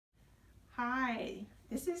Hi,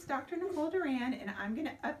 this is Dr. Nicole Duran, and I'm going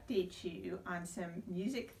to update you on some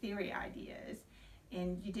music theory ideas.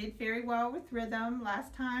 And you did very well with rhythm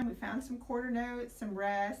last time. We found some quarter notes, some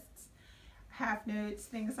rests, half notes,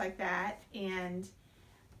 things like that. And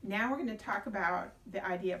now we're going to talk about the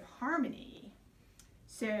idea of harmony.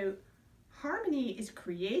 So harmony is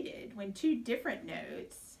created when two different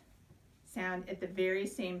notes sound at the very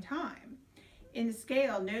same time. In the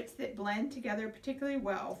scale, notes that blend together particularly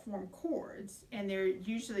well form chords, and they're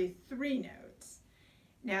usually 3 notes.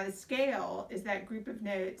 Now the scale is that group of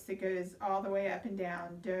notes that goes all the way up and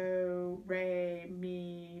down: do, re,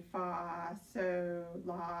 mi, fa, so,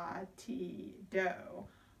 la, ti, do.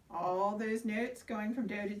 All those notes going from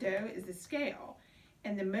do to do is the scale.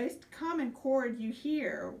 And the most common chord you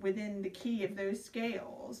hear within the key of those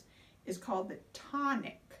scales is called the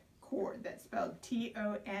tonic chord. That's spelled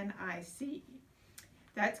T-O-N-I-C.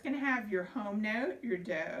 That's going to have your home note, your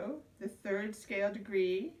do, the 3rd scale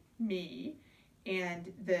degree, mi,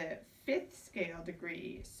 and the 5th scale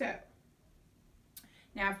degree, so.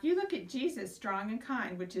 Now, if you look at Jesus, Strong and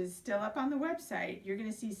Kind, which is still up on the website, you're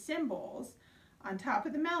going to see symbols on top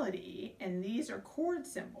of the melody, and these are chord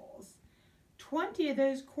symbols. 20 of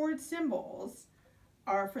those chord symbols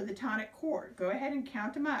are for the tonic chord. Go ahead and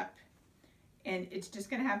count them up. And it's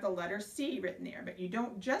just going to have the letter C written there. But you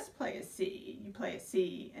don't just play a C. You play a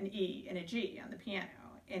C, an E, and a G on the piano.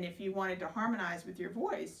 And if you wanted to harmonize with your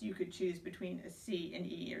voice, you could choose between a C, an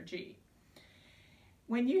E, or G.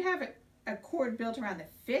 When you have a chord built around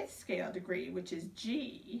the 5th scale degree, which is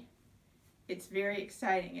G, it's very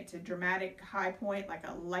exciting. It's a dramatic high point, like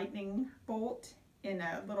a lightning bolt in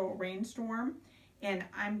a little rainstorm. And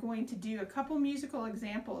I'm going to do a couple musical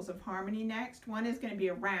examples of harmony next. One is going to be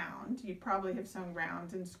a round. You probably have sung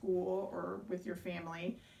rounds in school or with your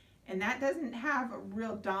family. And that doesn't have a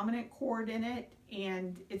real dominant chord in it,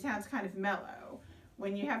 and it sounds kind of mellow.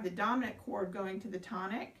 When you have the dominant chord going to the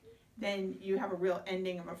tonic, then you have a real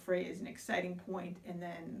ending of a phrase, an exciting point, and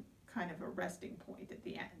then kind of a resting point at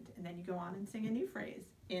the end. And then you go on and sing a new phrase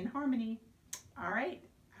in harmony. All right.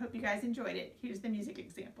 Hope you guys enjoyed it. Here's the music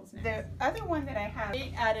examples now. The other one that I have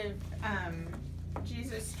out of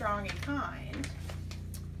Jesus, Strong and Kind,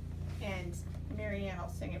 and Marianne will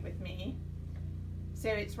sing it with me. So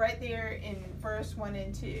it's right there in verse 1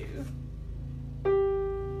 and 2.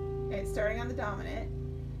 And it's starting on the dominant.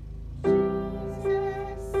 Jesus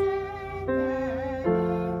said that if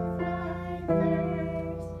I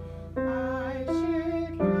thirst, I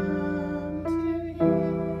should come to him.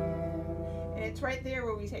 And it's right there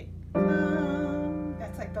where we say, come.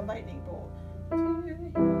 That's like the lightning bolt.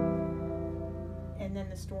 And then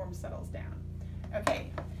the storm settles down.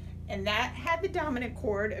 Okay. And that had the dominant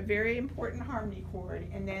chord, a very important harmony chord.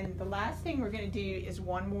 And then the last thing we're going to do is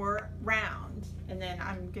one more round. And then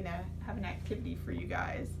I'm going to have an activity for you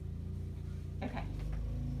guys. Okay.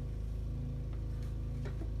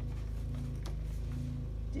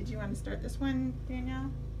 Did you want to start this one, Danielle?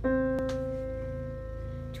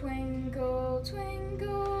 Twinkle,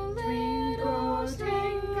 twinkle, little star.